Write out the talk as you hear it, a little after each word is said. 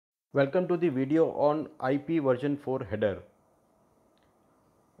Welcome to the video on IP version 4 header.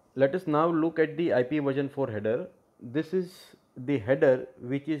 Let us now look at the IP version 4 header. This is the header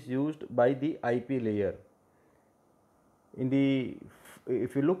which is used by the IP layer.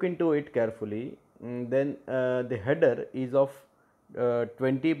 If you look into it carefully, then the header is of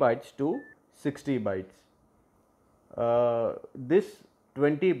 20 bytes to 60 bytes. This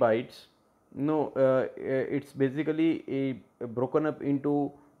 20 bytes, it's basically broken up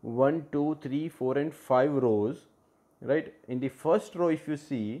into 1, 2, 3, 4 and 5 rows, right? In the first row, if you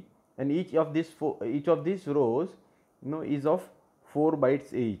see, and each of these rows is of 4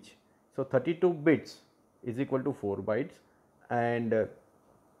 bytes each. So 32 bits is equal to 4 bytes, and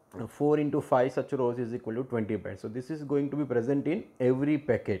 4 into 5 such rows is equal to 20 bytes. So this is going to be present in every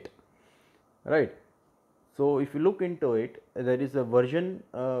packet, right? So if you look into it, there is a version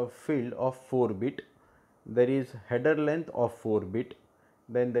field of 4 bit, there is header length of 4 bit,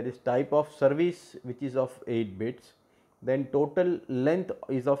 then there is type of service which is of 8 bits, then total length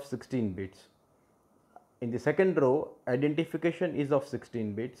is of 16 bits. In the second row, identification is of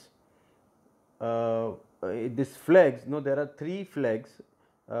 16 bits. This flags, there are 3 flags.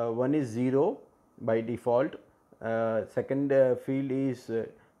 One is 0 by default, second field is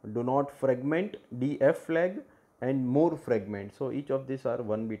do not fragment, DF flag, and more fragment. So each of these are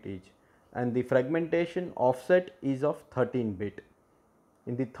 1 bit each, and the fragmentation offset is of 13 bit.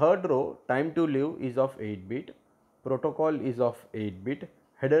 In the third row, time to live is of 8 bit, protocol is of 8 bit,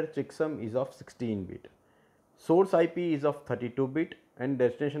 header checksum is of 16 bit, source IP is of 32 bit, and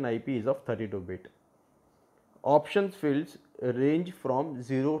destination IP is of 32 bit. Options fields range from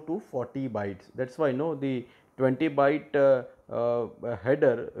 0 to 40 bytes. That's why the 20 byte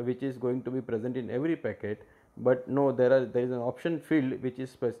header which is going to be present in every packet, but there is an option field which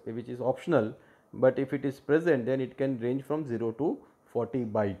is optional, but if it is present, then it can range from 0 to 40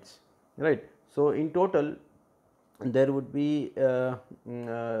 bytes, right? So in total there would be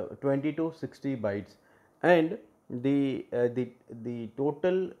 20 to 60 bytes, and the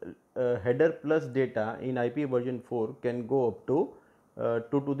total header plus data in IP version 4 can go up to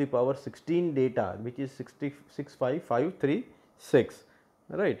 2 to the power 16 data, which is 65536,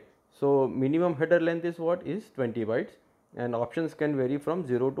 right? So minimum header length is what is 20 bytes, and options can vary from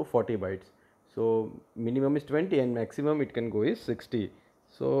 0 to 40 bytes. So minimum is 20 and maximum it can go is 60.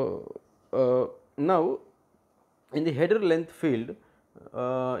 So now in the header length field,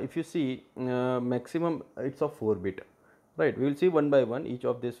 if you see, maximum it's of 4 bit, right? We will see one by one each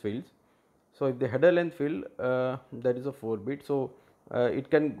of these fields. So if the header length field, that is a 4 bit, so it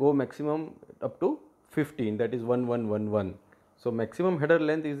can go maximum up to 15, that is 1111. So maximum header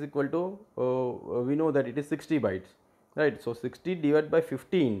length is equal to, we know that it is 60 bytes, right? So 60 divided by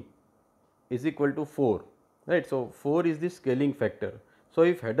 15 is equal to 4, right? So 4 is the scaling factor. So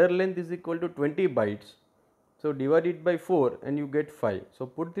if header length is equal to 20 bytes, so divide it by 4 and you get 5. So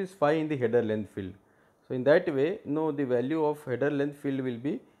put this 5 in the header length field. So in that way, the value of header length field will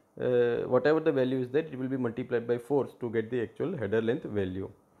be whatever the value is there, it will be multiplied by 4 to get the actual header length value.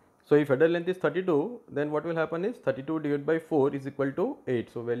 So if header length is 32, then what will happen is 32 divided by 4 is equal to 8.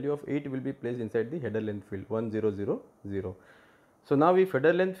 So value of 8 will be placed inside the header length field 1000. So now if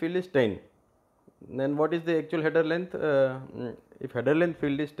header length field is 10, then what is the actual header length? If header length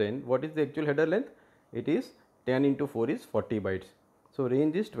field is 10, what is the actual header length? It is 10 into 4 is 40 bytes. So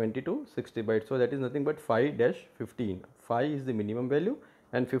range is 20 to 60 bytes. So that is nothing but 5-15. 5 is the minimum value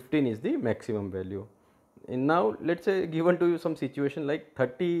and 15 is the maximum value. And now let's say given to you some situation like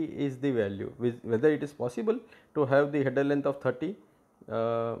 30 is the value, whether it is possible to have the header length of 30.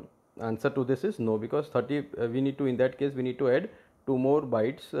 Answer to this is no, because 30 we need to, in that case we need to add 2 more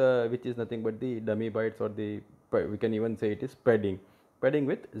bytes, which is nothing but the dummy bytes, or we can even say it is padding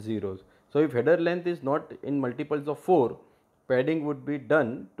with zeros. So if header length is not in multiples of 4, padding would be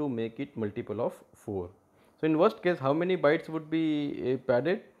done to make it multiple of 4. So in worst case, how many bytes would be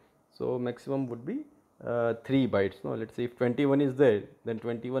padded? So maximum would be 3 bytes. No, let's say if 21 is there, then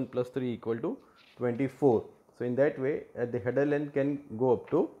 21 plus 3 equal to 24. So in that way, the header length can go up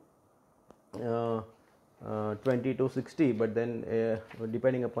to 20 to 60, but then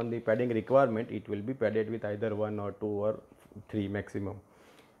depending upon the padding requirement, it will be padded with either 1 or 2 or 3 maximum.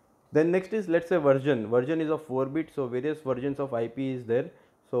 Then next is, let's say version is of 4 bit. So various versions of IP is there.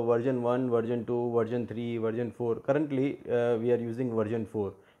 So version 1, version 2, version 3, version 4. Currently we are using version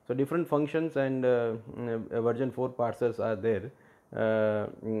 4. So different functions and version 4 parsers are there.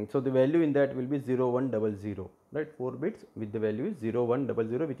 So the value in that will be 0100, right? 4 bits with the value is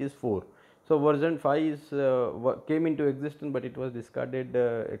 0100, which is 4. So version 5 is came into existence, but it was discarded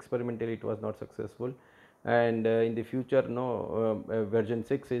experimentally, it was not successful. and in the future version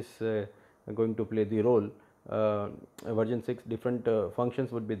 6 is going to play the role. Version 6 different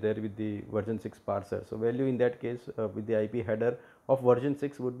functions would be there with the version 6 parser. So value in that case with the IP header of version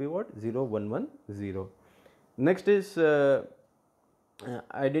 6 would be what? 0110. Next is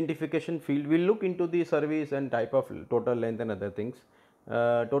identification field. We'll look into the service and type of total length and other things.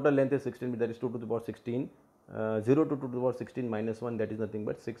 Total length is 16, that is 2 to the power 16. 0 to 2 to the power 16 minus 1, that is nothing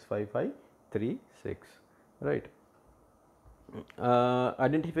but 65536, right.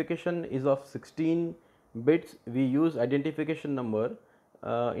 Identification is of 16 bits. We use identification number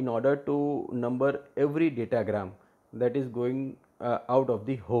in order to number every datagram that is going out of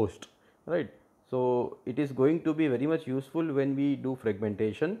the host, right. So it is going to be very much useful when we do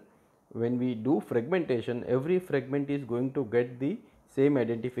fragmentation. When we do fragmentation, every fragment is going to get the same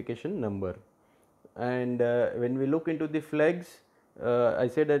identification number. And when we look into the flags, I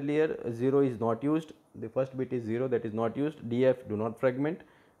said earlier 0 is not used, the first bit is 0, that is not used. DF do not fragment,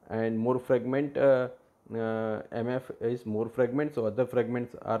 and more fragment, MF is more fragment. So other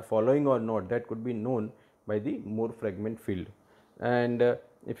fragments are following or not, that could be known by the more fragment field. And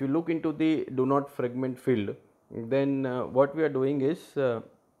if you look into the do not fragment field, then what we are doing is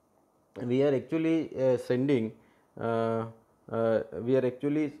we are actually sending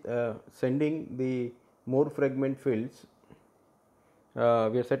sending the more fragment fields. We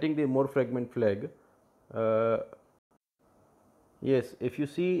are setting the more fragment flag. Yes, if you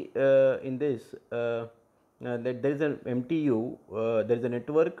see in this that there is an MTU, there is a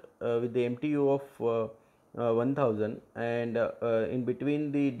network with the MTU of 1000, and in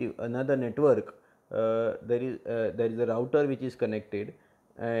between the another network there is a router which is connected,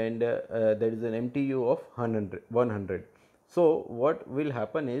 and there is an MTU of 100. So what will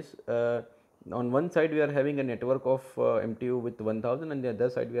happen is on one side we are having a network of MTU with 1000, and the other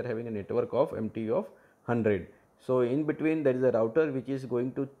side we are having a network of MTU of 100. So in between there is a router which is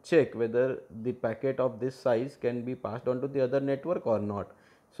going to check whether the packet of this size can be passed on to the other network or not.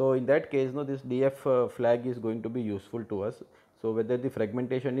 So in that case, this DF flag is going to be useful to us. So whether the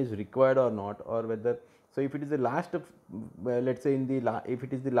fragmentation is required or not, or whether, so if it is the last, let us say in the if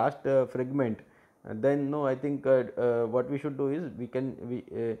it is the last fragment, then no, I think what we should do is we can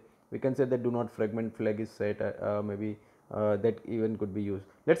say that do not fragment flag is set, maybe that even could be used.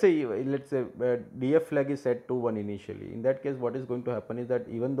 Let's say DF flag is set to 1 initially. In that case, what is going to happen is that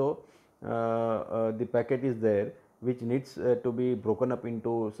even though the packet is there which needs to be broken up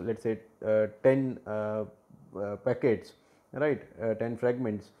into, so let's say 10 packets, right, 10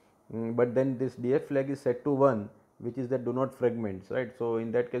 fragments, but then this DF flag is set to 1, which is that do not fragments, right. So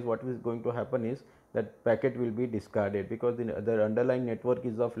in that case, what is going to happen is that packet will be discarded because the underlying network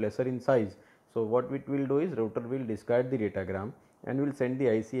is of lesser in size. So what it will do is router will discard the datagram and will send the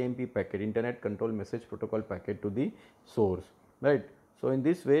ICMP packet, Internet Control Message Protocol packet, to the source, right. So in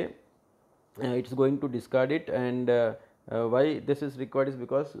this way it is going to discard it, and why this is required is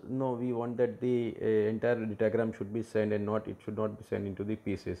because we want that the entire datagram should be sent and it should not be sent into the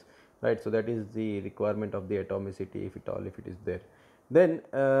pieces, right. So that is the requirement of the atomicity, if it is there. Then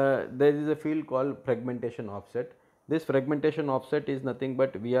there is a field called fragmentation offset. This fragmentation offset is nothing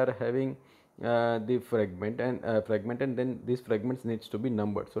but we are having the fragment, and then these fragments needs to be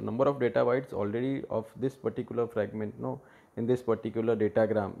numbered. So number of data bytes already of this particular fragment, in this particular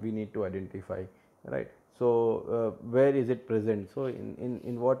datagram we need to identify, right. So where is it present? So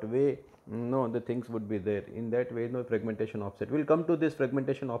in what way the things would be there. In that way, fragmentation offset. We will come to this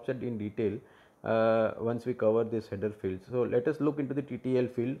fragmentation offset in detail once we cover this header field. So let us look into the TTL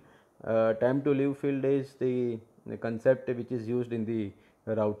field. Time to live field is the concept which is used in the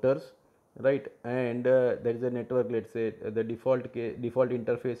routers, right, and there is a network. Let us say the default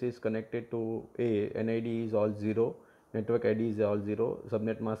interface is connected to a NID is all 0, network ID is all 0,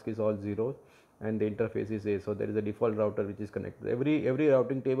 subnet mask is all 0, and the interface is A. So there is a default router which is connected. Every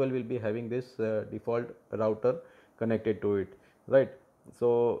routing table will be having this default router connected to it, right.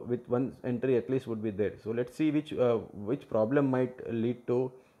 So with one entry at least would be there. So let's see which problem might lead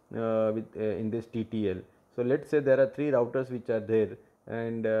to in this TTL. So let's say there are 3 routers which are there,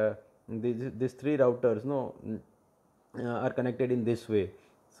 and these 3 routers are connected in this way.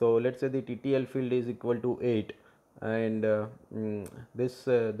 So let's say the TTL field is equal to 8, and this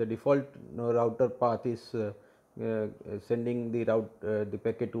the default router path is sending the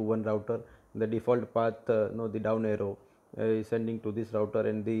packet to one router. The default path, the down arrow is sending to this router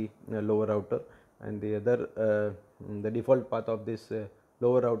and the lower router, and the other the default path of this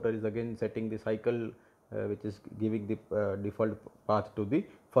lower router is again setting the cycle which is giving the default path to the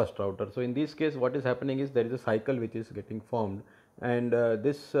first router. So in this case, what is happening is there is a cycle which is getting formed, and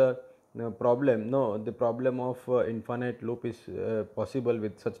this the problem of infinite loop is possible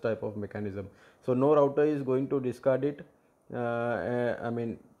with such type of mechanism. So no router is going to discard it. I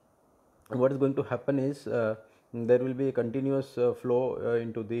mean, what is going to happen is there will be a continuous flow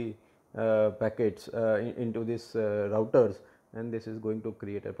into the packets into this routers, and this is going to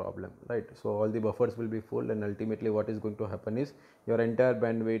create a problem, right? So all the buffers will be full, and ultimately what is going to happen is your entire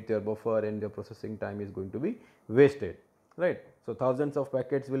bandwidth, your buffer and your processing time is going to be wasted, right? So thousands of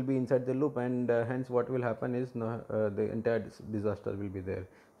packets will be inside the loop, and hence what will happen is the entire disaster will be there.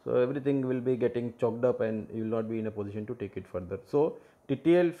 So everything will be getting choked up, and you will not be in a position to take it further. So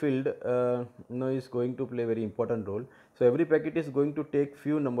TTL field is going to play a very important role. So every packet is going to take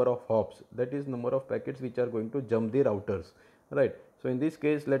few number of hops, that is number of packets which are going to jump the routers, right? So in this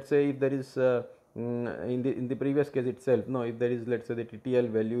case, let's say if there is in the previous case itself, if there is, let's say the TTL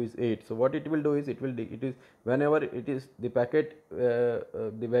value is 8, so what it will do is it is whenever it is the packet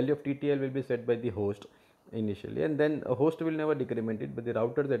the value of TTL will be set by the host initially, and then a host will never decrement it, but the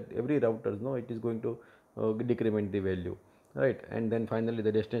routers, at every routers, it is going to decrement the value, right? And then finally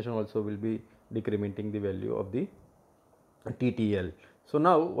the destination also will be decrementing the value of the TTL. So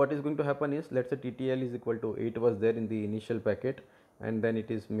now what is going to happen is, let's say TTL is equal to 8 was there in the initial packet, and then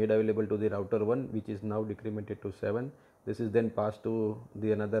it is made available to the router 1, which is now decremented to 7. This is then passed to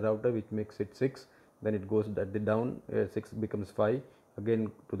the another router, which makes it 6. Then it goes at the down, 6 becomes 5,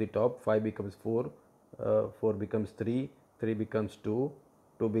 again to the top, 5 becomes 4, 4 becomes 3, 3 becomes 2,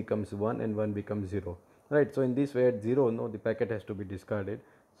 2 becomes 1, and 1 becomes 0, right? So in this way, at 0, the packet has to be discarded.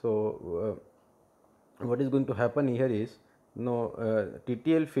 So what is going to happen here is,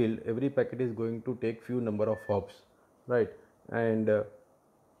 TTL field, every packet is going to take few number of hops, right? And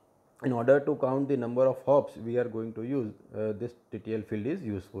in order to count the number of hops we are going to use, this TTL field is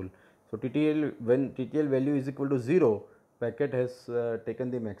useful. So TTL, when TTL value is equal to 0, packet has taken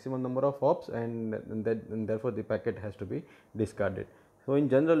the maximum number of hops, and therefore the packet has to be discarded. So in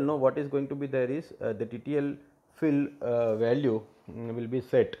general, what is going to be there is the TTL field value will be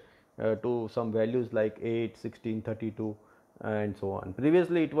set to some values like 8, 16, 32 and so on.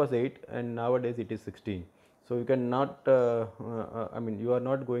 Previously it was 8, and nowadays it is 16. So you cannot you are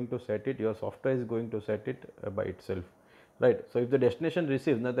not going to set it, your software is going to set it by itself, right? So if the destination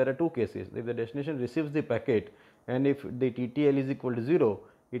receives, now there are two cases. If the destination receives the packet, and if the TTL is equal to 0,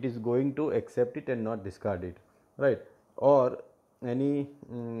 it is going to accept it and not discard it, right? Or any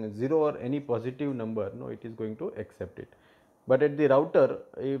 0 or any positive number, it is going to accept it. But at the router,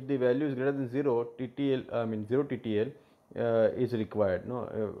 if the value is greater than 0, 0 TTL is required.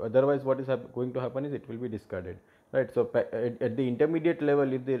 Otherwise what is going to happen is it will be discarded, right? So at the intermediate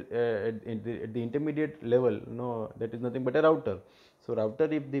level, if the at the intermediate level, that is nothing but a router. So router,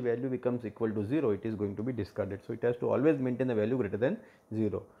 if the value becomes equal to 0, it is going to be discarded. So it has to always maintain a value greater than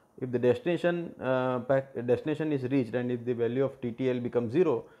 0. If the destination is reached, and if the value of TTL becomes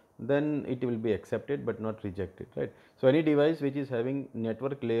 0, then it will be accepted but not rejected, right? So any device which is having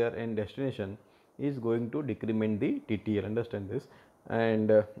network layer and destination is going to decrement the TTL, understand this, and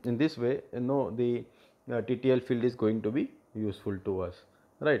in this way, the TTL field is going to be useful to us,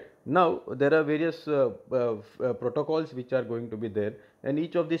 right? Now there are various protocols which are going to be there, and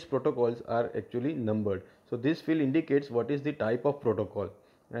each of these protocols are actually numbered. So this field indicates what is the type of protocol,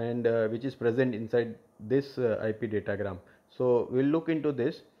 and which is present inside this IP datagram. So we'll look into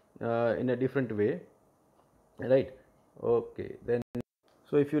this in a different way, right? Okay, then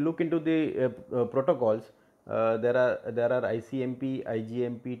so if you look into the protocols, there are ICMP,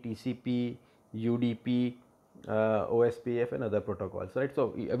 IGMP, TCP, UDP, OSPF and other protocols, right?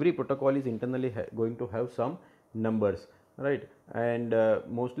 So every protocol is internally going to have some numbers, right? And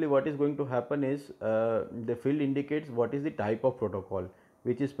mostly what is going to happen is the field indicates what is the type of protocol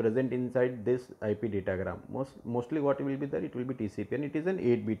which is present inside this IP datagram. Mostly what will be there, it will be TCP, and it is an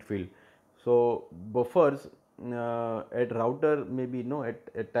 8-bit field. So buffers at router maybe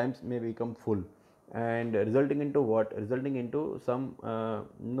at times may become full, and resulting into what? Resulting into some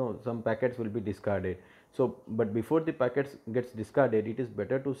some packets will be discarded. So but before the packets gets discarded, it is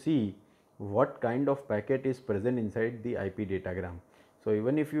better to see what kind of packet is present inside the IP datagram. So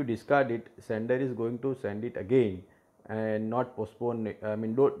even if you discard it, sender is going to send it again and not postpone it.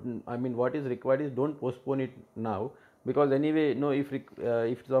 What is required is don't postpone it now, because anyway if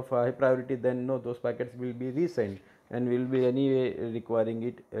it's of high priority, then those packets will be resent and will be anyway requiring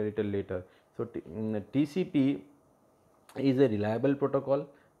it a little later. So TCP is a reliable protocol,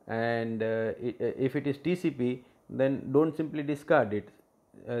 and if it is TCP, then don't simply discard it.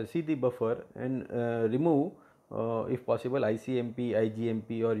 See the buffer and remove if possible ICMP,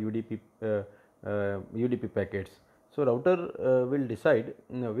 IGMP or UDP packets. So router will decide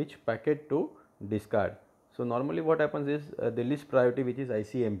which packet to discard. So normally what happens is the least priority, which is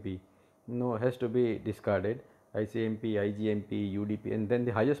ICMP, has to be discarded. ICMP, IGMP, UDP, and then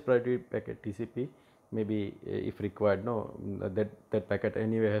the highest priority packet TCP, maybe if required, that packet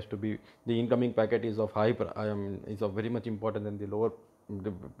anyway has to be, the incoming packet is of is of very much important, than the lower,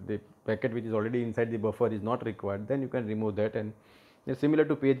 the, the packet which is already inside the buffer is not required, then you can remove that. And it's similar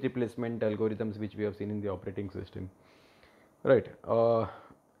to page replacement algorithms which we have seen in the operating system, right.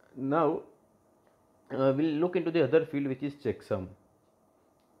 Now we'll look into the other field, which is checksum.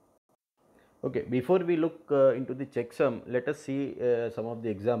 Okay, before we look into the checksum, let us see some of the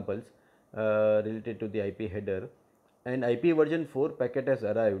examples related to the IP header. An IP version 4 packet has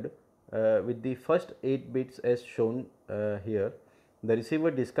arrived with the first 8 bits as shown here. The receiver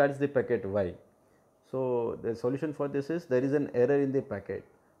discards the packet Y. So the solution for this is, there is an error in the packet.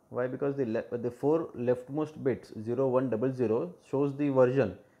 Why? Because the 4 leftmost bits 0, 1, 00 shows the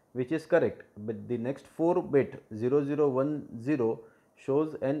version which is correct, but the next 4 bit 0, 0, 1, 0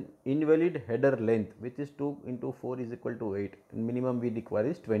 shows an invalid header length, which is 2 into 4 is equal to 8, and minimum we require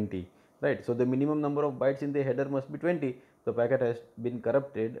is 20, right. So the minimum number of bytes in the header must be 20. The packet has been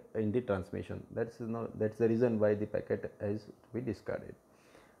corrupted in the transmission. That's the reason why the packet has to be discarded.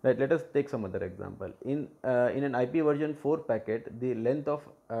 Right, let us take some other example. In an IP version 4 packet, the length of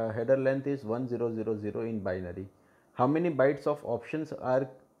header length is 1000 in binary. How many bytes of options are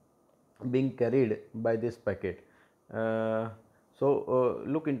being carried by this packet?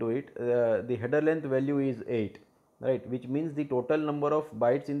 Look into it. The header length value is 8, right, which means the total number of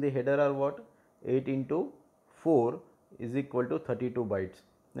bytes in the header are what? 8 into 4 is equal to 32 bytes,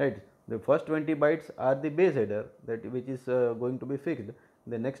 right. The first 20 bytes are the base header, that which is going to be fixed.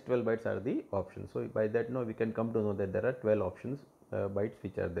 The next 12 bytes are the options. So by that we can come to know that there are 12 options bytes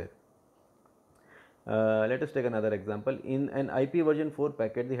which are there. Let us take another example. In an IP version 4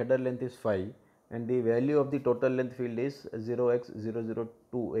 packet, the header length is 5 and the value of the total length field is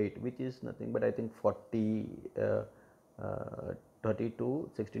 0x0028, which is nothing but I think 40, 32,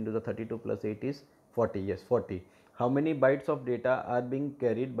 16 to the 32 plus 8 is 40, yes 40. How many bytes of data are being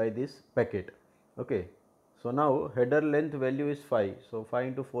carried by this packet? Okay. So now header length value is 5, so 5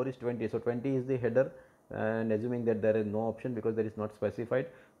 into 4 is 20, so 20 is the header, and assuming that there is no option because there is not specified.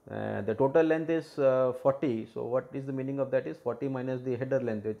 The total length is 40, so what is the meaning of that is 40 minus the header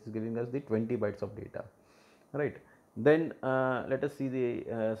length, which is giving us the 20 bytes of data, right. Then let us see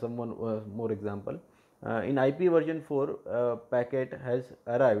the more example. In IP version 4 packet has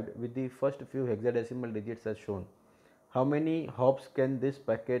arrived with the first few hexadecimal digits as shown. How many hops can this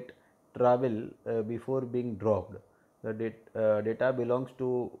packet travel before being dropped? The data belongs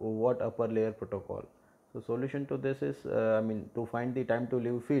to what upper layer protocol? So solution to this is, to find the time to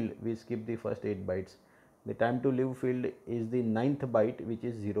live field, we skip the first 8 bytes. The time to live field is the 9th byte, which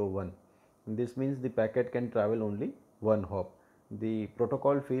is 01. This means the packet can travel only one hop. The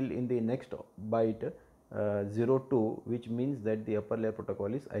protocol field in the next byte 02, which means that the upper layer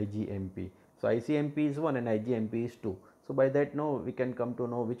protocol is IGMP. So ICMP is 1 and IGMP is 2. So by that we can come to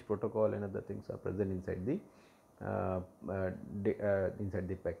know which protocol and other things are present inside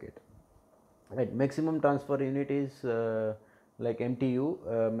the packet. Right, maximum transfer unit is like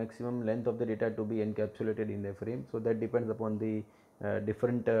MTU, maximum length of the data to be encapsulated in a frame. So that depends upon the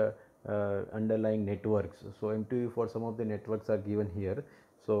different underlying networks. So MTU for some of the networks are given here.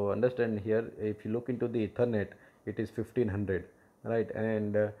 So understand here, if you look into the Ethernet, it is 1500, right,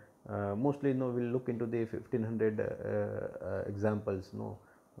 and mostly we'll look into the 1500 examples.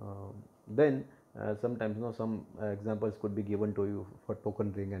 Then sometimes some examples could be given to you for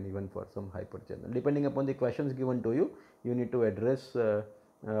token ring and even for some hyper channel. Depending upon the questions given to you, you need to address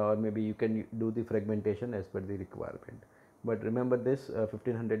or maybe you can do the fragmentation as per the requirement. But remember this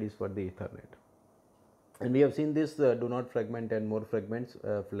 1500 is for the Ethernet. And we have seen this do not fragment and more fragments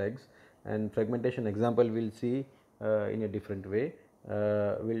flags, and fragmentation example we will see in a different way.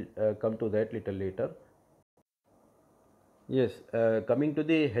 We will come to that little later. Yes, coming to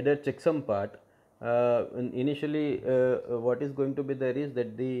the header checksum part, initially what is going to be there is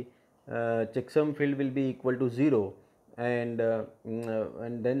that the checksum field will be equal to 0, and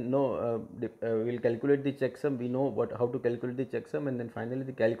then we'll calculate the checksum. We know how to calculate the checksum, and then finally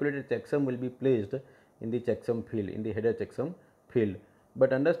the calculated checksum will be placed in the checksum field, in the header checksum field.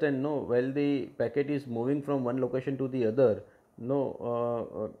 But understand, while the packet is moving from one location to the other,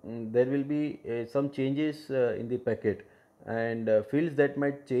 there will be some changes in the packet, and fields that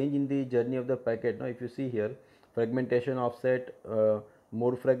might change in the journey of the packet. Now if you see here, fragmentation offset,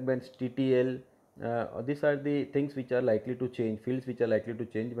 more fragments, TTL, these are the things which are likely to change, fields which are likely to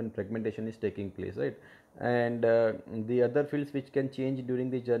change when fragmentation is taking place, right. And the other fields which can change during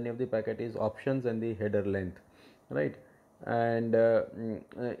the journey of the packet is options and the header length, right? And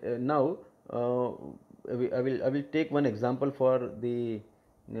now I will take one example for the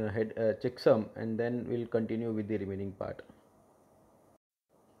head checksum, and then we'll continue with the remaining part.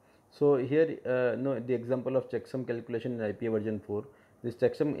 So here, no, the example of checksum calculation in IPA version 4. This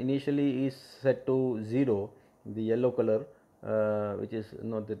checksum initially is set to 0, the yellow color, which is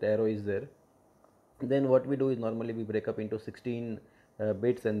not that arrow is there. Then what we do is normally we break up into 16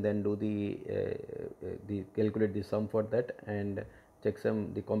 bits and then do the calculate the sum for that, and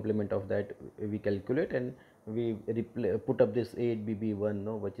checksum the complement of that we calculate, and we put up this 8BB1,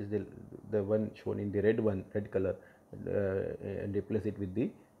 no, which is the one shown in the red color, and replace it with the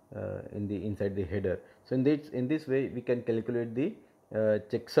in the inside the header. So in this way we can calculate the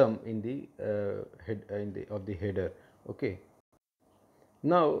checksum in the head in the of the header. Okay.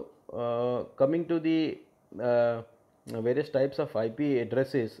 Now coming to the various types of IP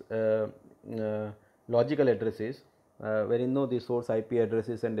addresses, logical addresses, wherein know the source IP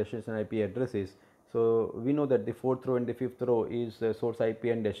addresses and destination IP addresses. So we know that the fourth row and the fifth row is source IP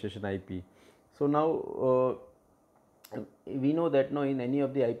and destination IP. So now we know that now in any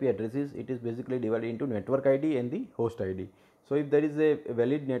of the IP addresses, it is basically divided into network ID and the host ID. So if there is a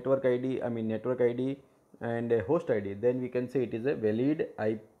valid network ID, I mean network ID and a host ID, then we can say it is a valid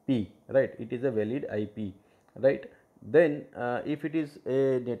IP, right? It is a valid IP, right? Then if it is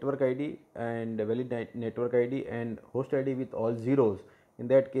a network ID and a valid network ID and host ID with all zeros, in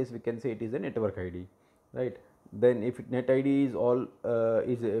that case we can say it is a network ID, right? Then if net ID is all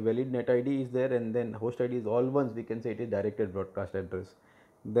is a valid net ID is there, and then host ID is all ones, we can say it is directed broadcast address.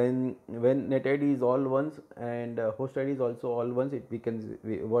 Then when net ID is all ones and host ID is also all ones,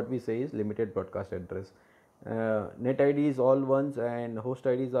 what we say is limited broadcast address. Net ID is all ones and host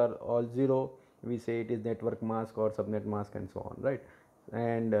IDs are all zero, we say it is network mask or subnet mask and so on, right?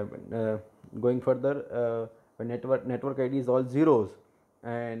 And going further, when network ID is all zeros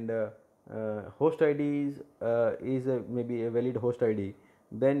and host ID is maybe a valid host ID,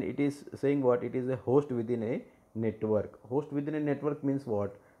 then it is saying what? It is a host within a network. Host within a network means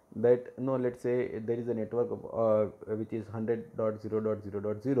what? That no, let's say there is a network of, which is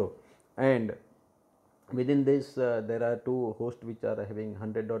 100.0.0.0, and within this there are two hosts which are having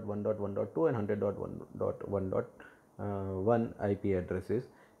 100.1.1.2 and 100.1.1 IP addresses.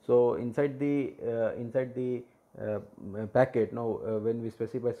 So inside the packet, now when we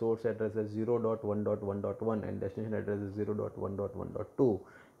specify source address as 0.1.1.1 and destination address is 0.1.1.2,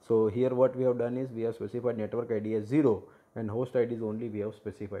 so here what we have done is we have specified network ID as 0 and host ID is only we have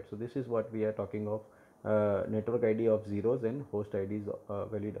specified. So this is what we are talking of, network ID of zeros and host ID is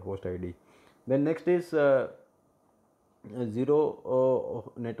valid host ID. Then next is 0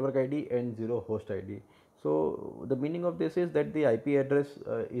 network ID and 0 host ID. So the meaning of this is that the IP address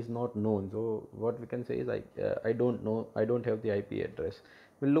is not known. So what we can say is I don't know, I don't have the IP address.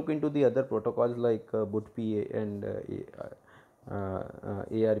 We'll look into the other protocols like BOOTP and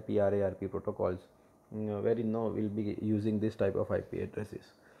ARP, RARP protocols, wherein now we'll be using this type of IP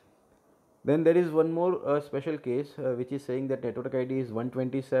addresses. Then there is one more special case which is saying that network ID is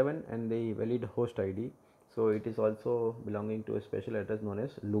 127 and the valid host ID. So it is also belonging to a special address known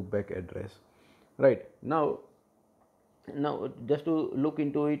as loopback address. Right, now just to look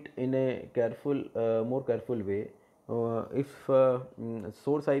into it in a careful, more careful way, if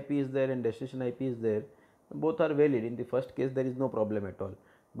source IP is there and destination IP is there, both are valid. In the first case there is no problem at all.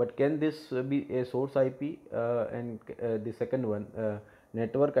 But can this be a source IP, and the second one,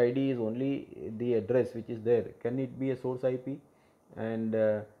 network ID is only the address which is there, can it be a source IP and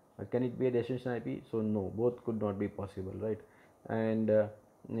can it be a destination IP? So no, both could not be possible, right? And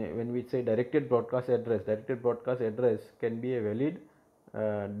when we say directed broadcast address can be a valid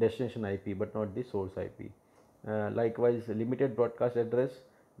destination IP but not the source IP. Likewise, limited broadcast address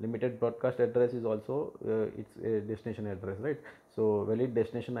is also it's a destination address, right? So valid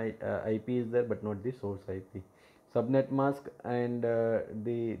destination IP is there but not the source IP. Subnet mask and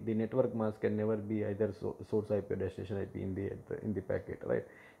the network mask can never be either source IP or destination IP in the packet, right?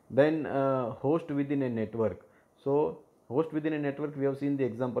 Then host within a network. So host within a network, we have seen the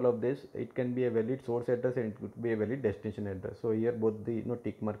example of this. It can be a valid source address and it could be a valid destination address. So here both the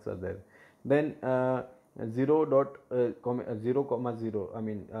tick marks are there. Then 0, 0, I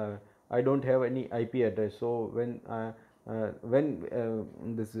mean I don't have any IP address. So when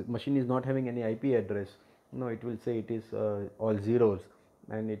this machine is not having any IP address, no, it will say it is all zeros,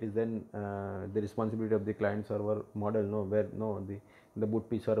 and it is then the responsibility of the client server model, no, where no the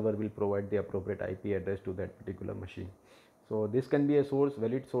BOOTP server will provide the appropriate IP address to that particular machine. So this can be a source,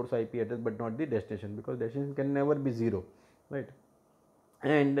 valid source IP address, but not the destination, because destination can never be 0, right?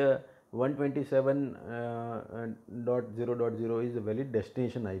 And 127.0.0 is a valid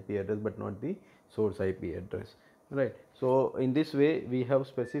destination IP address, but not the source IP address, right? So in this way we have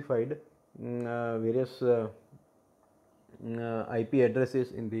specified various IP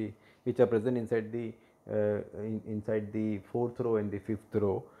addresses in the which are present inside the inside the fourth row and the fifth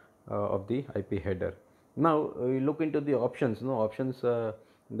row of the IP header. Now we look into the options. No options.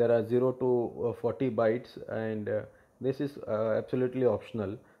 There are 0 to 40 bytes, and this is absolutely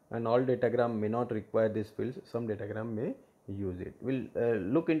optional. And all datagram may not require these fields. Some datagram may use it. We'll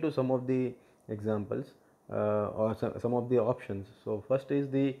look into some of the examples or some of the options. So first is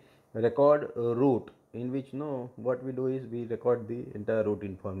the record route, in which what we do is we record the entire route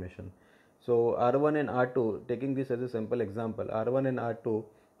information. So R1 and R2, taking this as a simple example, R1 and R2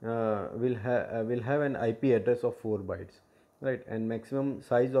 will have an IP address of 4 bytes, right? And maximum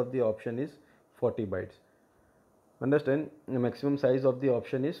size of the option is 40 bytes. Understand, the maximum size of the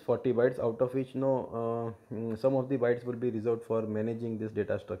option is 40 bytes, out of which some of the bytes will be reserved for managing these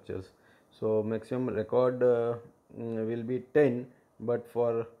data structures. So maximum record will be 10, but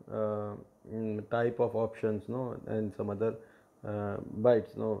for type of options and some other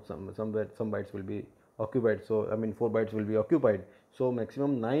bytes, some bytes will be occupied. So I mean 4 bytes will be occupied. So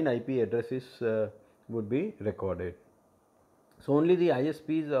maximum 9 IP addresses would be recorded. So only the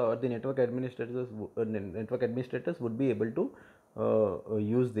ISPs or the network administrators would be able to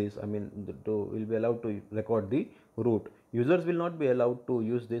use this. I mean, will be allowed to record the route. Users will not be allowed to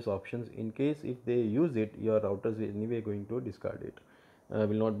use these options. In case if they use it, your routers is anyway going to discard it.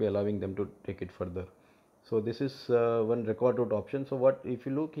 Will not be allowing them to take it further. So this is one record route option. So what if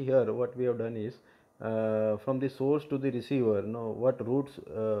you look here, what we have done is from the source to the receiver, what routes,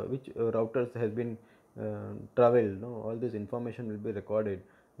 which routers has been traveled, all this information will be recorded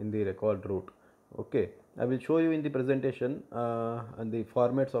in the record route. Okay, I will show you in the presentation and the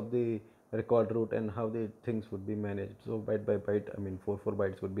formats of the record route and how the things would be managed. So byte by byte, I mean 4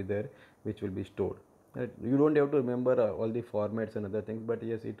 bytes would be there, which will be stored. You don't have to remember all the formats and other things, but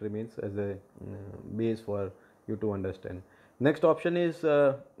yes, it remains as a base for you to understand. Next option is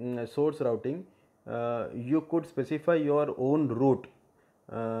source routing. You could specify your own route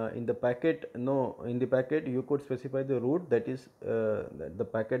in the packet. In the packet you could specify the route, that is the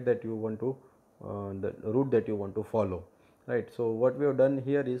packet that you want to the route that you want to follow, right? So what we have done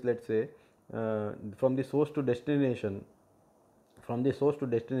here is, let's say from the source to destination,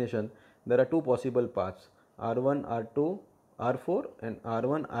 there are 2 possible paths, R1, R2, R4, and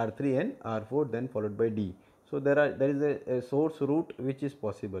R1, R3 and R4, then followed by D. So there is a source route which is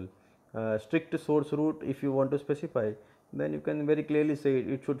possible. Strict source route, if you want to specify, then you can very clearly say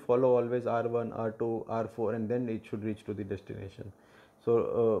it should follow always R1, R2, R4, and then it should reach to the destination.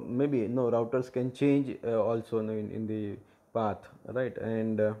 So maybe routers can change also in the path, right?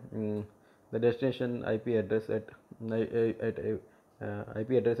 And the destination IP address at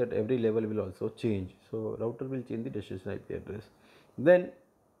IP address at every level will also change. So router will change the destination IP address. Then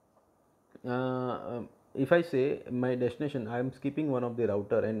if I say my destination, I am skipping one of the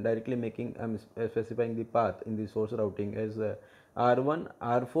router and directly I am specifying the path in the source routing as R1,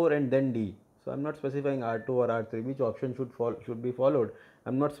 R4, and then D. So I am not specifying R2 or R3, which option should be followed. I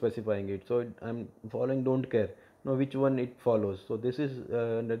am not specifying it. So I am following don't care. Now which one it follows. So this is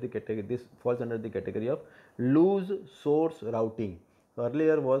under the category. This falls under the category of loose source routing. So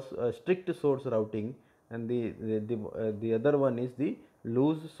earlier was strict source routing, and the other one is the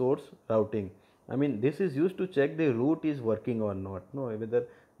loose source routing. I mean, this is used to check the route is working or not. Whether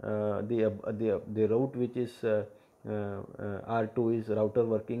the route which is R2 is router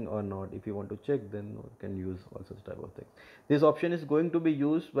working or not. If you want to check, then you can use all such type of things. This option is going to be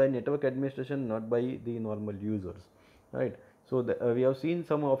used by network administration, not by the normal users, right? So we have seen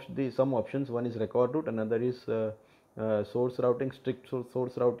some options. One is record route, another is source routing, strict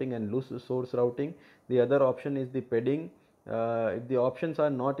source routing, and loose source routing. The other option is the padding. If the options are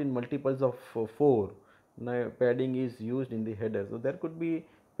not in multiples of 4, padding is used in the header. So there could be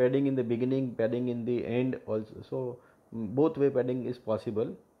padding in the beginning, padding in the end also. So both way padding is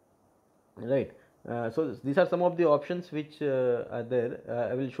possible, right? So these are some of the options which are there.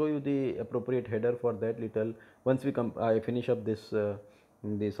 I will show you the appropriate header for that little once I finish up this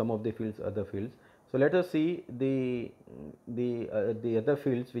some of the fields, other fields. So let us see the other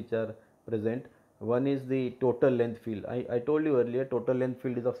fields which are present. One is the total length field. I told you earlier, total length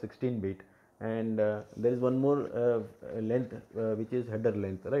field is of 16 bit, and there is one more length which is header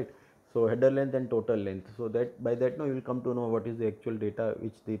length, right? So header length and total length. So that by that now you will come to know what is the actual data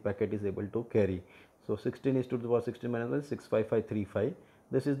which the packet is able to carry. So 16 is to the power 16 minus 1 65535.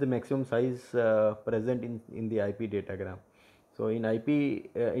 This is the maximum size present in the IP datagram. So in IP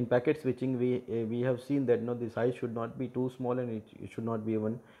in packet switching we have seen that the size should not be too small and it should not be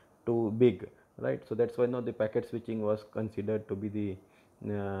even too big, right. So that's why the packet switching was considered to be the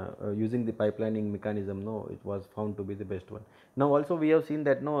using the pipelining mechanism, it was found to be the best one. Now also we have seen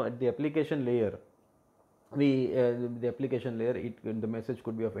that at the application layer, the application layer, the message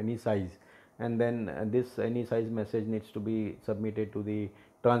could be of any size, and then this any size message needs to be submitted to the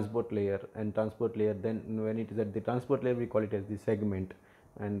transport layer, and transport layer, then when it is at the transport layer we call it as the segment,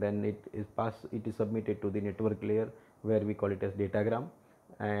 and then it is submitted to the network layer where we call it as datagram,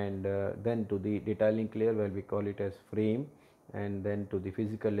 and then to the data link layer where we call it as frame, and then to the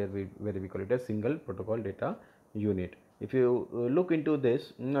physical layer where we call it as single protocol data unit. If you look into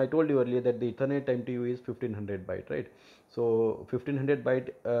this, I told you earlier that the Ethernet MTU is 1500 byte, right. So 1500 byte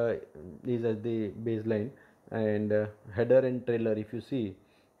is as the baseline, and header and trailer, if you see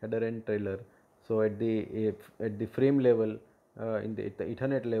header and trailer, so at the frame level, in the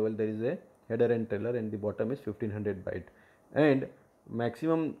Ethernet level, there is a header and trailer, and the bottom is 1500 byte, and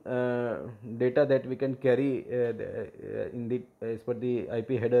maximum data that we can carry in the as per the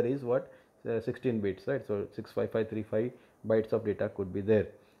IP header is what, 16 bits, right. So 65535 bytes of data could be there.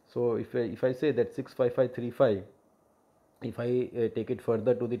 So if I say that 65535, if I take it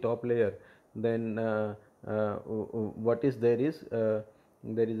further to the top layer, then what is there is a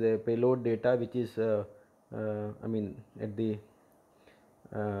payload data which is I mean at the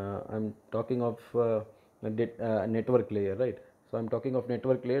I'm talking of network layer, right. So I'm talking of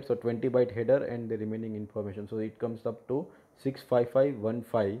network layer, so 20 byte header and the remaining information, so it comes up to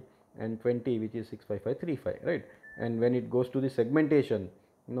 65515 and 20, which is 65535, right. And when it goes to the segmentation,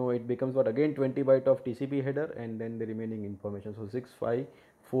 it becomes what, again 20 byte of TCP header and then the remaining information, so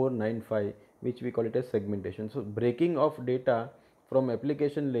 65495, which we call it as segmentation. So breaking of data from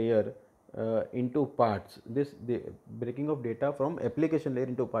application layer into parts, the breaking of data from application layer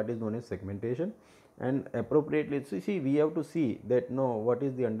into part is known as segmentation. And appropriately, so see, we have to see that what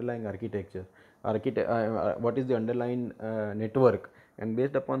is the underlying architecture, what is the underlying network, and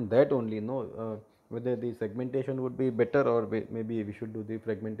based upon that only whether the segmentation would be better, or maybe we should do the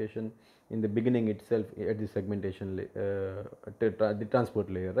fragmentation in the beginning itself at the segmentation the transport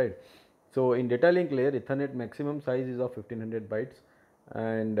layer, right. So in data link layer, Ethernet maximum size is of 1500 bytes,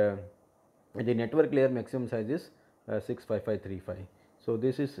 and the network layer maximum size is 65535. So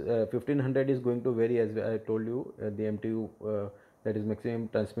this is 1500 is going to vary, as I told you, the MTU that is maximum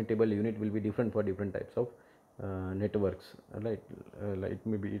transmittable unit will be different for different types of networks, right. Like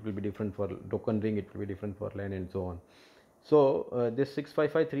maybe it will be different for token ring, it will be different for LAN, and so on. So this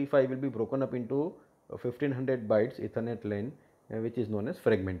 65535 will be broken up into 1500 bytes Ethernet lane, which is known as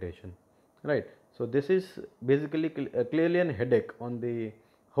fragmentation, right. So this is basically clearly a headache on the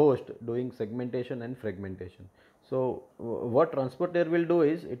host doing segmentation and fragmentation. So what transport layer will do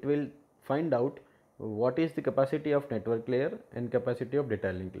is, it will find out what is the capacity of network layer and capacity of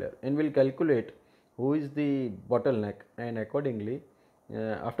data link layer, and will calculate who is the bottleneck, and accordingly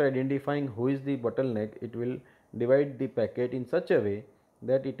after identifying who is the bottleneck, it will divide the packet in such a way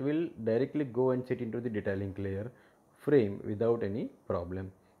that it will directly go and sit into the data link layer frame without any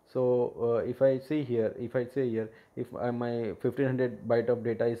problem. So if I say here, if my 1500 byte of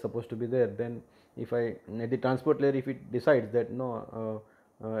data is supposed to be there, then if I at the transport layer, if it decides that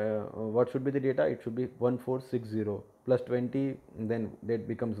what should be the data, it should be 1460 plus 20, then that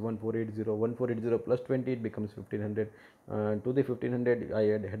becomes 1480 plus 20, it becomes 1500. To the 1500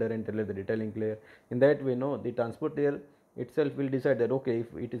 I add header and trailer, the data link layer. In that way, the transport layer itself will decide that okay,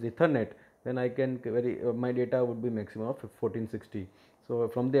 if it is Ethernet, then I can my data would be maximum of 1460. So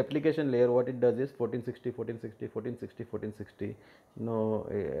from the application layer, what it does is 1460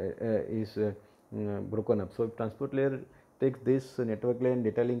 is broken up. So if transport layer takes this network layer and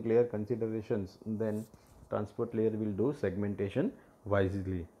data link layer considerations, then transport layer will do segmentation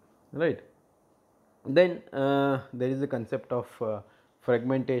wisely, right. Then there is the concept of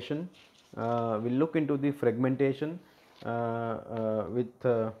fragmentation. We'll look into the fragmentation with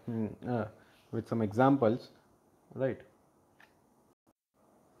some examples, right.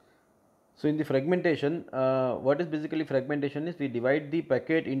 So in the fragmentation, what is basically fragmentation is, we divide the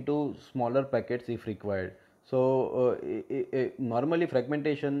packet into smaller packets if required. So normally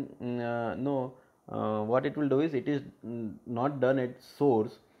fragmentation, what it will do is, it is not done at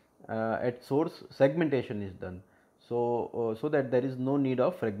source. At source, segmentation is done. So so that there is no need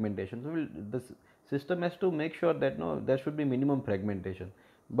of fragmentation. So the system has to make sure that there should be minimum fragmentation.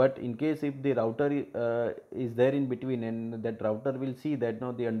 But in case if the router is there in between, and that router will see that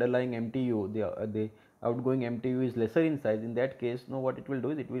the underlying MTU, outgoing MTU is lesser in size, in that case, no, what it will do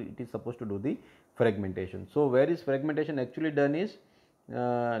is it is supposed to do the fragmentation. So where is fragmentation actually done is,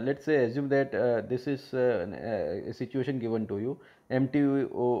 let's say assume that this is a situation given to you. MTU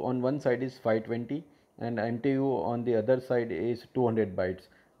on one side is 520 and MTU on the other side is 200 bytes,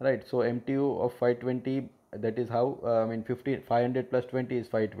 right? So MTU of 520, that is how I mean 500 plus 20 is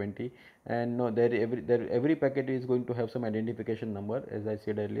 520, and no, every packet is going to have some identification number. As I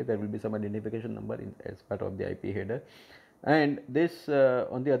said earlier, there will be some identification number as part of the IP header. And this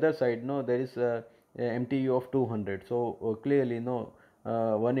on the other side, no, there is a MTU of 200. So clearly, no,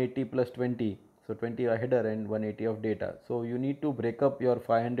 180 plus 20, so 20 a header and 180 of data. So you need to break up your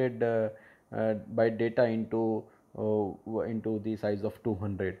 500 byte data into the size of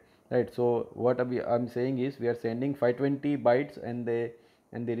 200, right? So what I'm saying is, we are sending 520 bytes and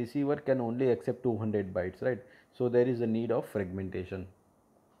the receiver can only accept 200 bytes, right? So there is a need of fragmentation.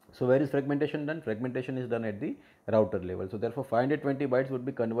 So where is fragmentation done? Fragmentation is done at the router level. So therefore 520 bytes would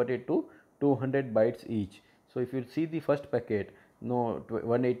be converted to 200 bytes each. So if you see the first packet, no,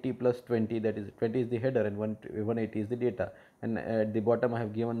 180 plus 20, that is 20 is the header and 180 is the data, and at the bottom I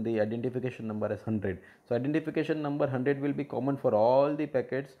have given the identification number as 100. So identification number 100 will be common for all the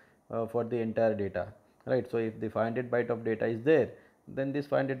packets for the entire data, right? So if the 500 byte of data is there, then this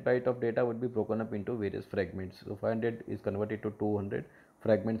 500 byte of data would be broken up into various fragments. So 500 is converted to 200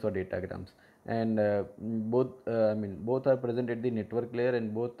 fragments or datagrams, and both are present at the network layer,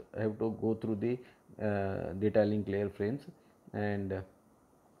 and both have to go through the data link layer frames, and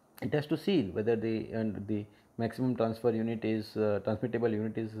it has to see whether the maximum transfer unit is transmittable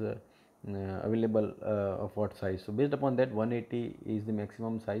unit is available of what size. So based upon that, 180 is the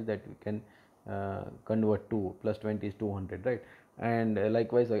maximum size that we can convert to, plus 20 is 200, right? And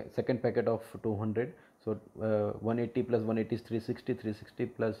likewise a second packet of 200. So 180 plus 180 is 360, 360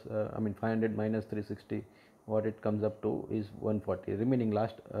 plus 500 minus 360, what it comes up to is 140. Remaining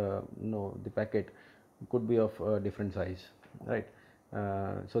last no, the packet could be of different size, right?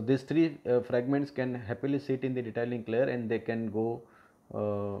 So these three fragments can happily sit in the data link layer, and they can go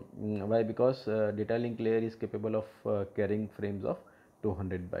why? Because data link layer is capable of carrying frames of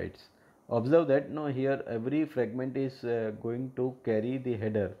 200 bytes. Observe that, no, here every fragment is going to carry the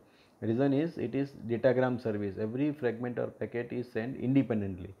header. Reason is, it is datagram service. Every fragment or packet is sent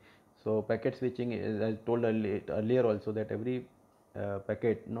independently. So packet switching, as I told earlier also, that every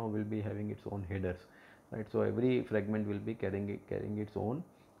packet, no, will be having its own headers, right? So every fragment will be carrying its own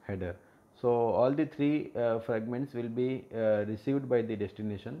header. So all the three fragments will be received by the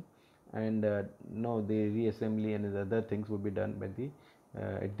destination, and now the reassembly and the other things will be done by the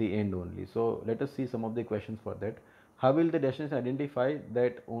at the end only. So let us see some of the questions for that. How will the destination identify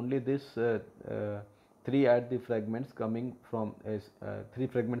that only this three are the fragments coming from three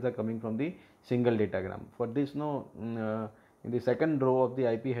fragments are coming from the single datagram? For this, no, in the second row of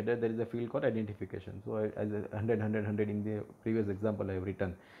the IP header, there is a field called identification. So as 100 100 100 in the previous example I have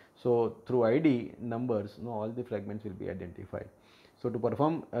written. So through ID numbers, no, all the fragments will be identified. So to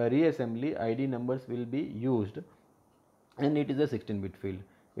perform reassembly, ID numbers will be used, and it is a 16-bit field.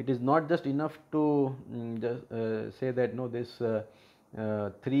 It is not just enough to just say that, no, this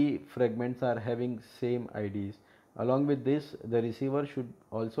three fragments are having same IDs. Along with this, the receiver should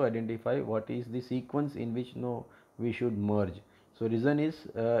also identify what is the sequence in which, no, we should merge. So reason is,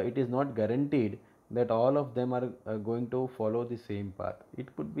 it is not guaranteed that all of them are going to follow the same path.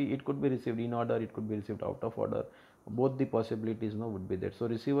 It could be received in order, it could be received out of order. Both the possibilities, no, would be there. So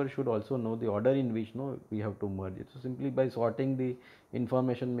receiver should also know the order in which, no, we have to merge it. So simply by sorting the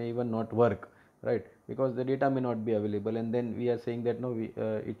information may even not work, right? Because the data may not be available, and then we are saying that, no,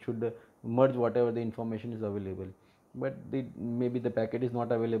 it should merge whatever the information is available, but maybe the packet is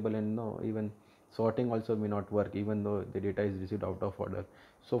not available, and no, even sorting also may not work even though the data is received out of order.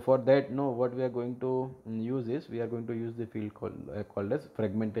 So for that, no, what we are going to use is, we are going to use the field called as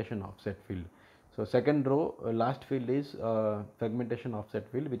fragmentation offset field. So second row, last field is fragmentation offset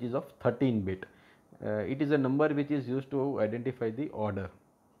field, which is of 13-bit. It is a number which is used to identify the order,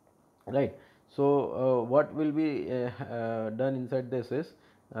 right? So what will be done inside this is,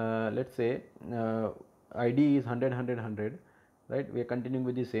 let's say ID is 100 100 100, right? We are continuing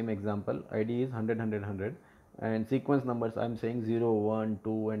with the same example. ID is 100 100 100, and sequence numbers I am saying 0 1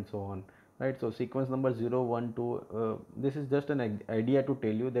 2 and so on, right? So sequence number 0 1 2, this is just an idea to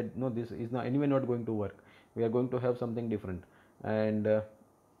tell you that, no, this is not anyway not going to work. We are going to have something different, and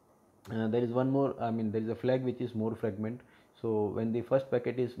there is one more, there is a flag which is more fragment. So when the first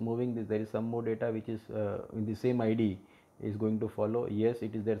packet is moving, there is some more data which is in the same ID is going to follow. Yes,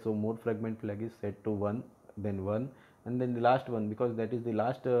 it is there. So mode fragment flag is set to 1, then 1, and then the last one, because that is the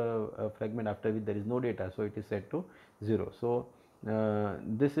last fragment after which there is no data, so it is set to 0. So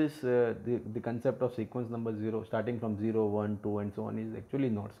this is the concept of sequence number 0 starting from 0, 1, 2 and so on is actually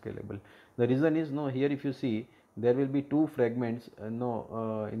not scalable. The reason is, no, here if you see, there will be two fragments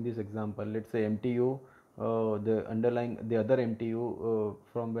in this example, let's say MTU, the other MTU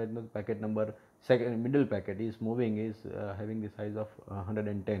from where the packet number second middle packet is moving is having the size of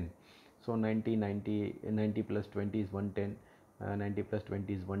 110. So 90 plus 20 is 110, 90 plus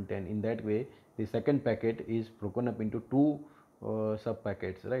 20 is 110. In that way, the second packet is broken up into two sub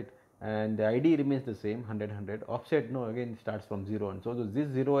packets, right? And the ID remains the same, 100. Offset, no, again starts from 0, and so this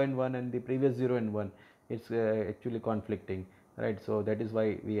 0 and 1 and the previous 0 and 1, it's actually conflicting, right? So that is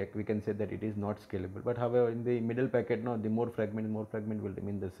why we can say that it is not scalable. But however, in the middle packet, no, the more fragment will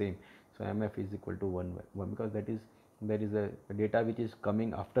remain the same. So MF is equal to 1 because there is a data which is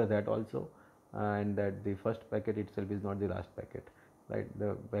coming after that also, and that the first packet itself is not the last packet, right?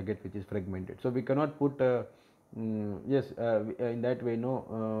 The packet which is fragmented. So we cannot put in that way,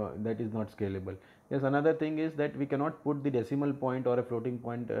 no, that is not scalable. Yes, another thing is that we cannot put the decimal point or a floating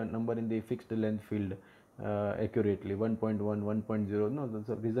point number in the fixed length field accurately, 1.1, 1.0. No, that's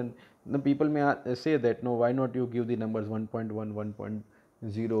the reason. The people may say that, no, why not you give the numbers 1.1, 1.0,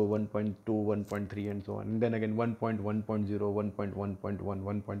 1.2, 1.3 and so on, and then again 1.1.0, 1.1.1,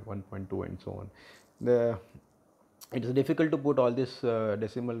 1.1.2 and so on. It is difficult to put all these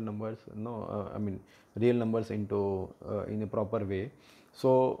decimal numbers, real numbers into in a proper way.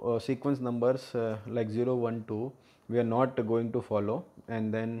 So sequence numbers like 0, 1, 2 we are not going to follow.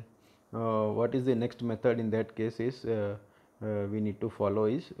 And then what is the next method in that case is we need to follow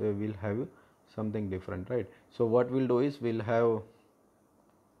is we'll have something different, right? So what we'll do is we'll have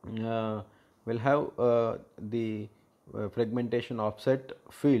the fragmentation offset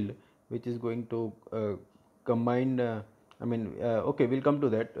field, which is going to combine okay, we'll come to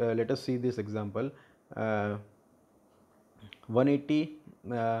that. Let us see this example. 180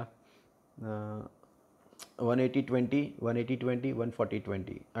 180 20 180 20 140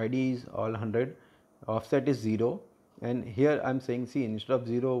 20, ID is all 100, offset is 0, and here I am saying, see, instead of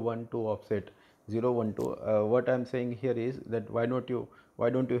 0 1 2 offset 0 1 2, what I am saying here is that why don't you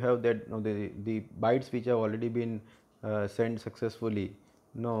have that, the bytes which have already been sent successfully,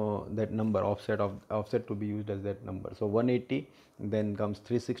 that number offset to be used as that number. So 180, then comes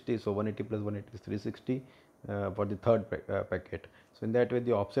 360, so 180 plus 180 is 360 for the third packet. So in that way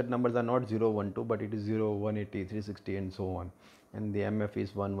the offset numbers are not 0 1 2, but it is 0 180 360 and so on, and the MF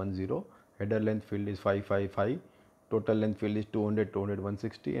is 110, header length field is 555, total length field is 200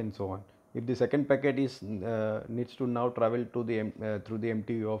 160 and so on. If the second packet is needs to now travel to the through the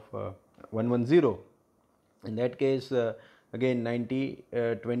MTU of 110, in that case again 90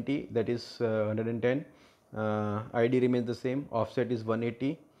 20, that is 110, ID remains the same, offset is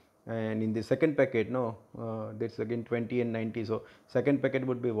 180, and in the second packet, that's again 20 and 90, so second packet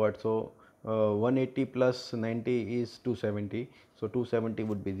would be what? So 180 plus 90 is 270, so 270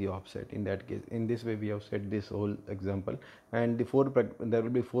 would be the offset in that case. In this way we have set this whole example, and there will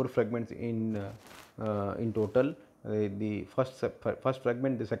be 4 fragments in total. The first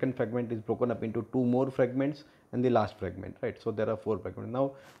fragment, the second fragment is broken up into 2 more fragments, and the last fragment, right? So there are 4 fragments.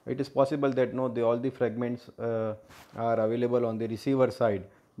 Now it is possible that all the fragments are available on the receiver side,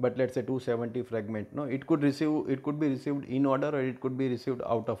 but let's say 270 fragment, it could be received in order, or it could be received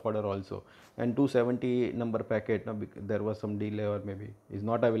out of order also, and 270 number packet, there was some delay or maybe is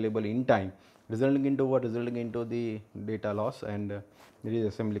not available in time, resulting into what? Resulting into the data loss, and the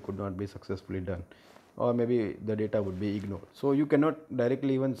reassembly could not be successfully done, or maybe the data would be ignored. So you cannot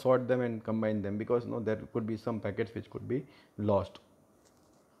directly even sort them and combine them, because there could be some packets which could be lost,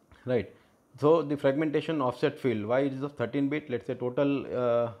 right? So the fragmentation offset field, why it is of 13-bit? Let's say total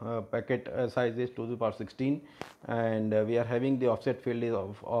packet size is 2 to the power 16, and we are having the offset field is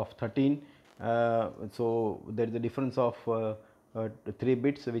of 13. So there is a difference of 3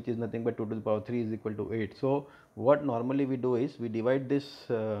 bits, which is nothing but 2 to the power 3 is equal to 8. So what normally we do is we divide this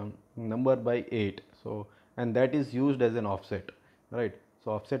number by 8. So, and that is used as an offset, right?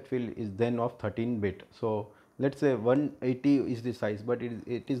 So offset field is then of 13-bit. So let's say 180 is the size, but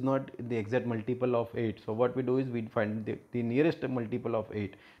it is not the exact multiple of 8. So what we do is we find the nearest multiple of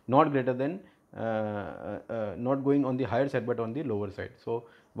 8, not greater than not going on the higher side but on the lower side. So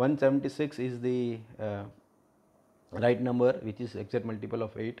 176 is the right number, which is exact multiple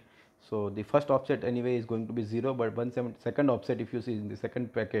of 8. So the first offset anyway is going to be 0, but second offset, if you see in the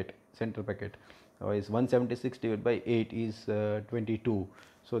second packet, center packet, is 176 divided by 8 is 22.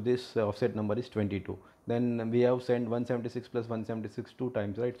 So this offset number is 22. then we have sent 176 plus 176 two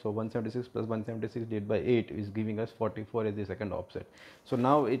times, right? So 176 plus 176 divided by 8 is giving us 44 as the second offset. So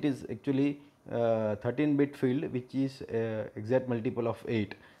now it is actually 13-bit field, which is exact multiple of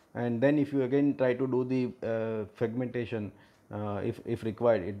 8. And then if you again try to do the fragmentation, if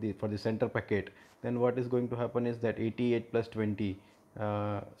required for the center packet, then what is going to happen is that 88 plus 20,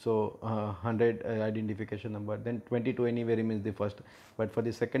 100 identification number, then 22 anyway remains the first. But for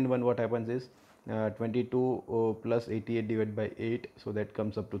the second one, what happens is 22 plus 88 divided by 8, so that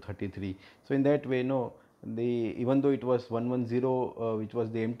comes up to 33. So in that way, no, even though it was 110 which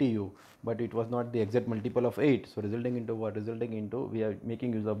was the MTU, but it was not the exact multiple of 8. So resulting into what? Resulting into we are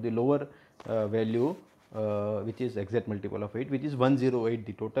making use of the lower value, which is exact multiple of 8, which is 108.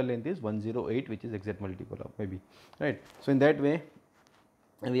 The total length is 108, which is exact multiple of maybe, right? So in that way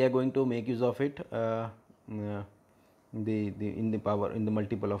we are going to make use of it in the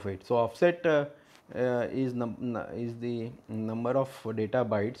multiple of 8. So offset is the number of data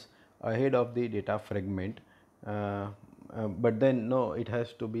bytes ahead of the data fragment, but then no, it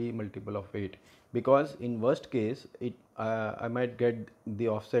has to be multiple of 8, because in worst case I might get the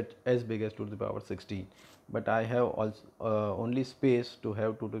offset as big as 2 to the power 16, but I have also only space to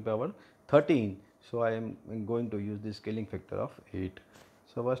have 2 to the power 13. So I am going to use the scaling factor of 8.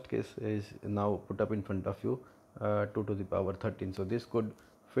 So worst case is now put up in front of you, 2 to the power 13. So this could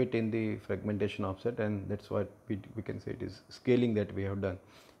fit in the fragmentation offset, and that's what we can say it is scaling that we have done.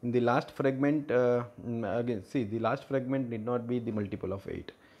 In the last fragment, again see, the last fragment need not be the multiple of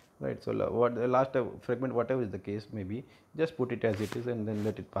 8, right? So what the last fragment, whatever is the case may be, just put it as it is and then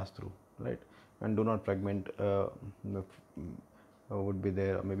let it pass through, right? And do not fragment would be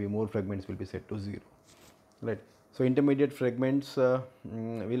there, maybe more fragments will be set to 0, right? So intermediate fragments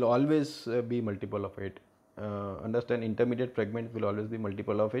will always be multiple of 8. Understand, intermediate fragment will always be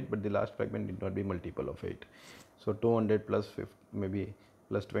multiple of 8, but the last fragment did not be multiple of 8. So 200 plus 50, maybe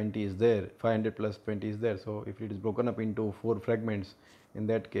plus 20 is there, 500 plus 20 is there. So if it is broken up into 4 fragments, in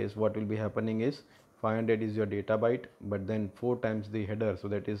that case what will be happening is 500 is your data byte, but then 4 times the header, so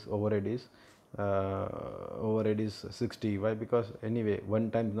that is overhead is 60. Why? Because anyway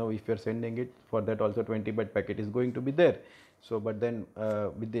one time now if you are sending it, for that also 20 byte packet is going to be there. So but then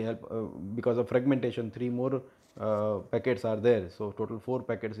with the help because of fragmentation, 3 more packets are there, so total 4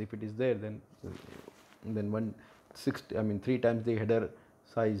 packets if it is there, then 160, I mean 3 times the header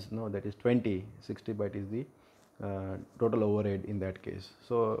size, no, that is 20, 60 byte is the total overhead in that case.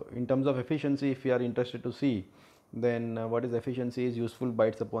 So in terms of efficiency, if you are interested to see, then what is efficiency is useful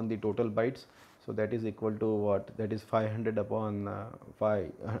bytes upon the total bytes. So that is equal to what? That is 500 upon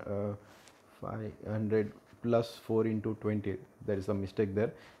 500 plus 4 into 20. There is a mistake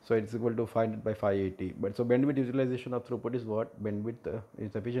there. So it's equal to 500 by 580. But so bandwidth utilization of throughput is what? Bandwidth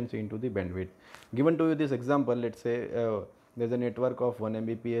is efficiency into the bandwidth. Given to you this example, let's say there's a network of 1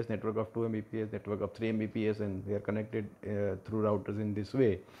 Mbps, network of 2 Mbps, network of 3 Mbps, and they are connected through routers in this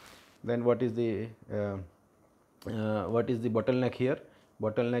way. Then what is the bottleneck here?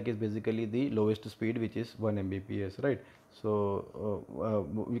 Bottleneck is basically the lowest speed, which is 1 Mbps, right? So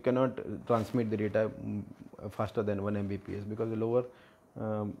we cannot transmit the data faster than 1 Mbps because the lower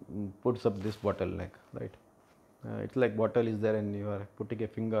puts up this bottleneck, right? It's like bottle is there and you are putting a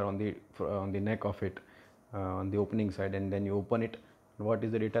finger on the neck of it, on the opening side, and then you open it. What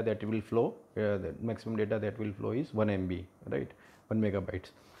is the data that will flow? The maximum data that will flow is 1 MB, right? 1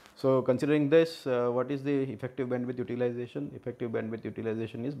 megabytes. So considering this, what is the effective bandwidth utilization? Effective bandwidth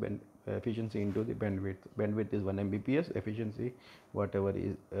utilization is efficiency into the bandwidth. Bandwidth is 1 Mbps, efficiency whatever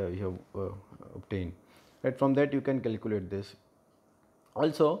is you have obtained. Right, from that you can calculate this.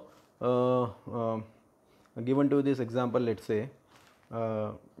 Also, given to this example, let's say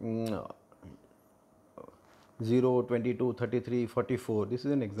 0, 22, 33, 44, this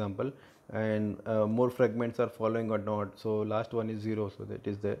is an example, and more fragments are following or not. So last one is 0, so that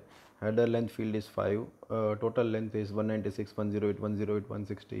is the header length field is 5, total length is 196, 108, 108,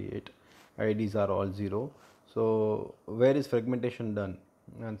 168, IDs are all 0. So where is fragmentation done?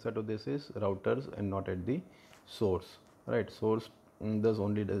 Answer to this is routers and not at the source, right? Source does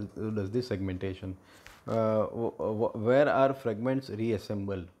the segmentation. Where are fragments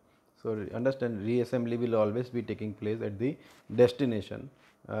reassembled? So understand, reassembly will always be taking place at the destination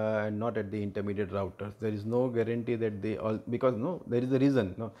and not at the intermediate routers. There is no guarantee that they all, because no, there is a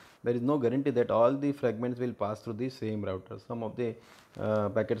reason, no, there is no guarantee that all the fragments will pass through the same router. Some of the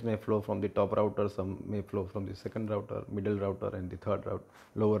packets may flow from the top router, some may flow from the second router, middle router, and the third router,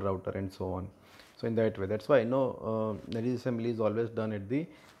 lower router, and so on. So in that way, that's why reassembly is always done at the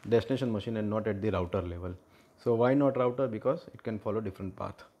destination machine and not at the router level. So why not router? Because it can follow different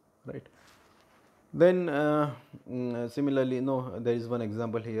path, right? Then similarly, no, there is one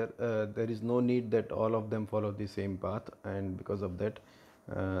example here. There is no need that all of them follow the same path, and because of that,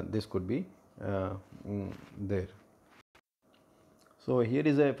 this could be there. So here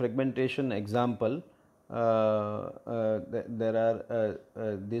is a fragmentation example. There are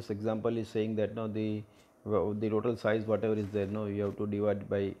this example is saying that now the total size whatever is there, no, you have to divide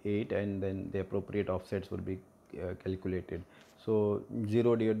by 8, and then the appropriate offsets will be calculated. So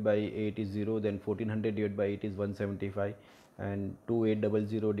 0 divided by 8 is 0, then 1400 divided by 8 is 175, and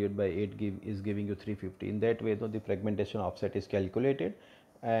 2800 divided by 8 is giving you 350. In that way, no, the fragmentation offset is calculated,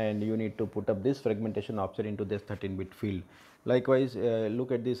 and you need to put up this fragmentation offset into this 13-bit field. Likewise,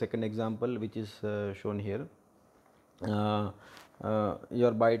 look at the second example which is shown here. Your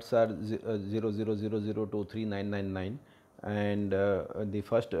bytes are 0000 to 3999, and the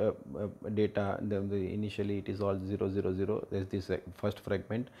first data, initially it is all 000. There is this first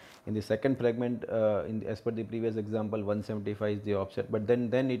fragment. In the second fragment, as per the previous example, 175 is the offset, but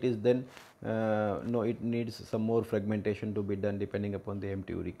then it is then no, it needs some more fragmentation to be done depending upon the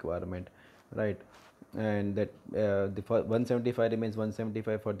MTU requirement, right? And that the 175 remains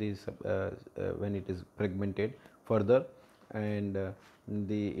 175 for this when it is fragmented further, and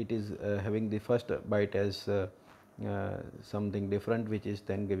it is having the first byte as something different, which is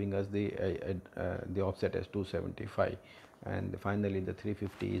then giving us the offset as 275, and finally the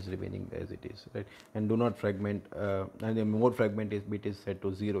 350 is remaining as it is, right? And do not fragment, and the mode fragment is bit is set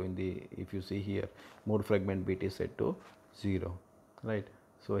to 0 in the, if you see here, mode fragment bit is set to 0, right?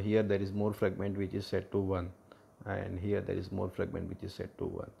 So here there is more fragment which is set to 1, and here there is more fragment which is set to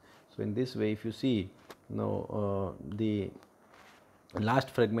 1. So in this way, if you see now, the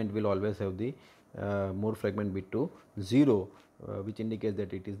last fragment will always have the more fragment bit to 0, which indicates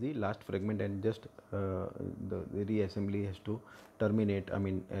that it is the last fragment, and just the reassembly has to terminate, I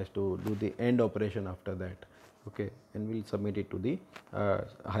mean has to do the end operation after that, okay, and we'll submit it to the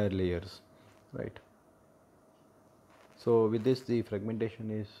higher layers, right? So with this, the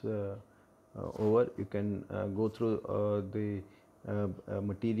fragmentation is over. You can go through the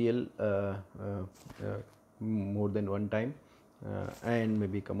material more than one time and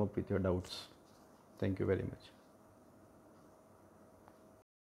maybe come up with your doubts. Thank you very much.